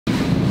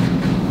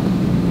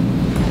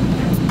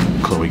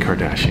Khloe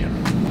Kardashian.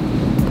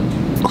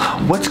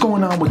 What's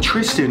going on with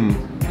Tristan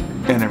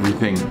and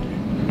everything?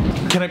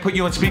 Can I put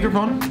you on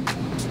speakerphone?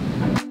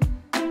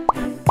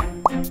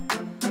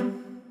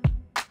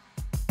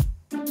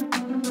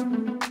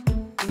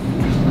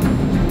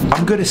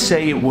 I'm gonna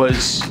say it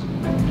was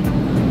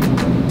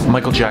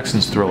Michael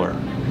Jackson's Thriller.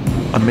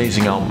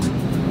 Amazing album.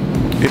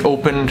 It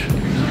opened,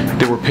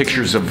 there were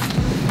pictures of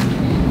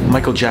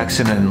Michael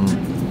Jackson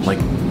and like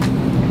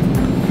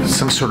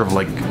some sort of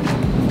like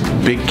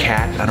big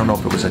cat. I don't know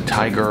if it was a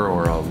tiger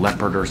or a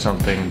leopard or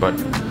something, but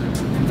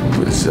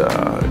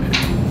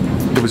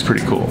it was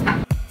pretty cool.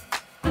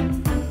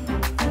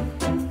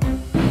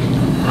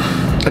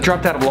 I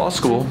dropped out of law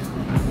school.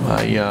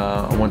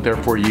 I went there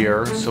for a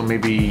year, so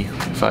maybe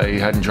if I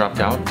hadn't dropped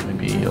out,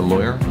 maybe a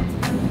lawyer.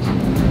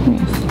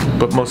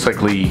 But most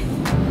likely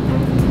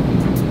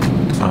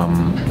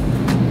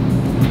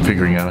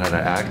figuring out how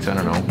to act, I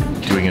don't know,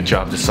 doing a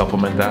job to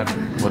supplement that.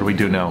 What do we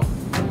do now?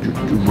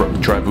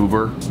 Drive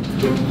Uber,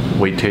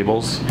 wait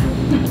tables.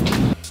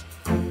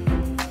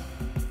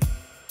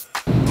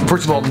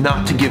 First of all,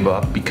 not to give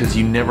up, because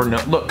you never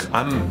know. Look,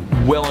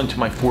 I'm well into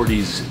my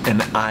 40s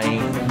and I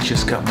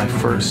just got my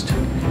first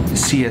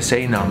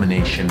CSA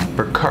nomination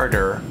for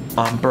Carter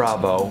on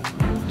Bravo.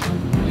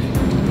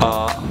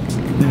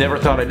 Never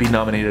thought I'd be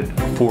nominated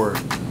for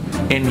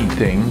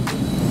anything.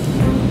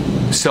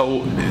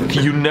 So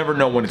you never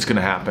know when it's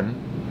gonna happen.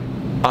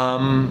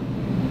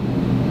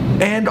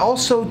 And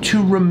also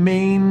to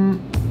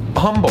remain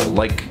humble,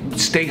 like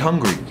stay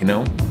hungry, you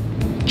know?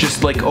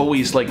 Just like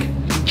always like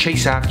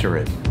chase after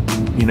it.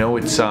 You know,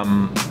 it's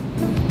not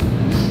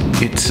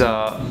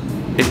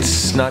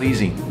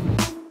easy.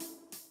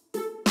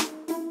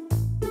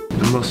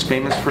 The most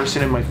famous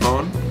person in my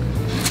phone?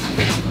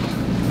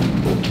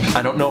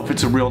 I don't know if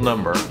it's a real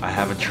number. I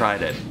haven't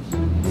tried it.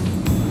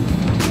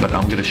 But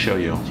I'm gonna show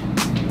you.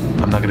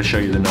 I'm not gonna show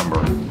you the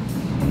number.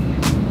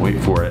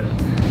 Wait for it.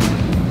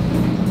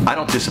 I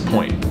don't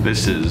disappoint.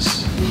 This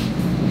is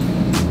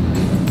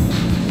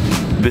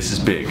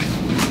big.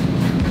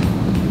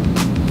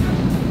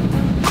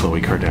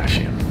 Khloe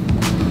Kardashian.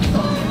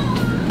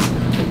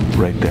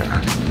 Right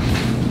there.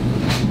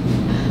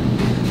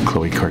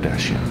 Khloe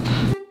Kardashian.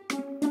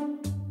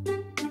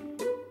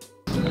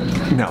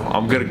 No,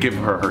 I'm gonna give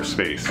her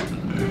space.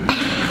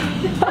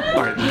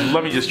 All right,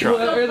 let me just try.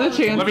 What are the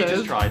chances? Let me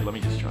just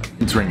try.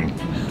 It's ringing.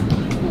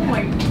 Oh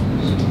my.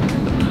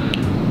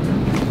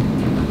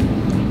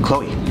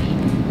 Khloe.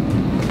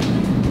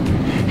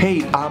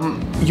 Hey,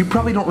 you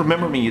probably don't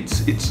remember me.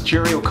 It's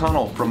Jerry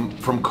O'Connell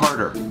from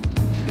Carter.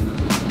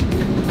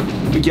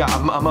 Yeah,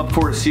 I'm up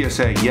for a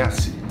CSA.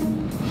 Yes.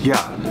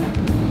 Yeah.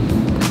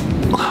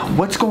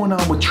 What's going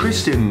on with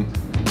Tristan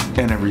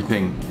and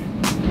everything?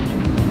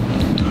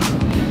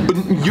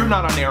 You're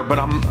not on air, but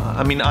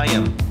I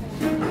am.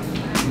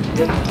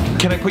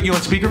 Can I put you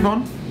on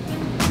speakerphone?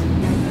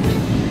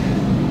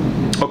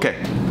 Okay.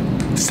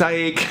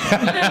 Psych.